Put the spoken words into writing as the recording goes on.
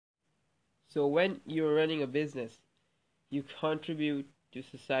So when you're running a business, you contribute to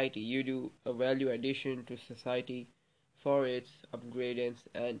society, you do a value addition to society for its upgradance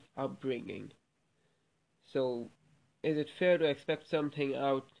and upbringing. So is it fair to expect something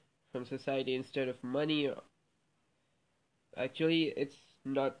out from society instead of money? Actually, it's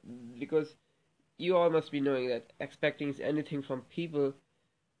not, because you all must be knowing that expecting anything from people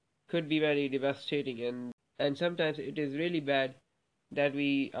could be very devastating, and sometimes it is really bad that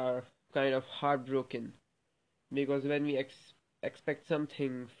we are kind of heartbroken, because when we expect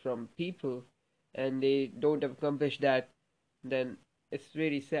something from people and they don't accomplish that, then it's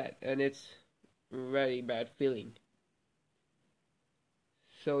really sad and it's very bad feeling.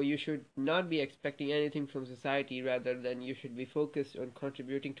 So you should not be expecting anything from society, rather than you should be focused on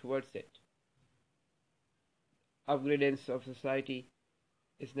contributing towards it. Upgradance of society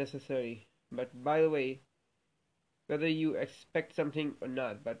is necessary, but by the way, whether you expect something or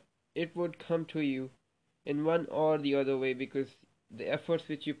not, but it would come to you in one or the other way, because the efforts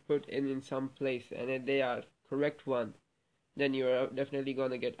which you put in some place, and if they are correct one, then you are definitely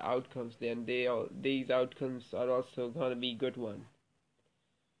gonna get outcomes. Then these outcomes are also gonna be good one,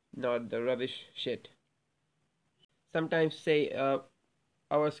 not the rubbish shit. Sometimes say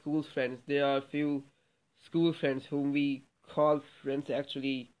our school friends, there are few school friends whom we call friends,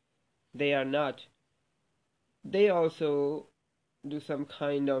 actually they are not. They also do some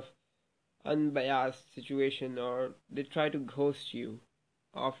kind of unbiased situation, or they try to ghost you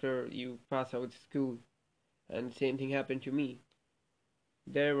after you pass out school, and same thing happened to me.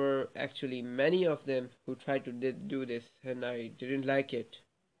 There were actually many of them who tried to do this, and I didn't like it.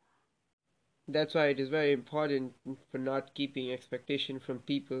 That's why it is very important for not keeping expectation from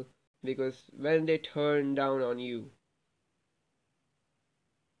people, because when they turn down on you,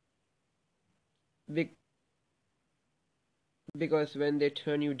 be- because when they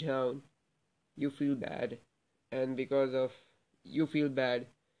turn you down, you feel bad, and because of you feel bad,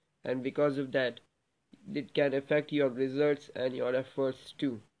 and because of that, it can affect your results and your efforts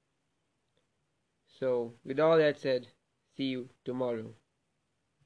too. So, with all that said, see you tomorrow.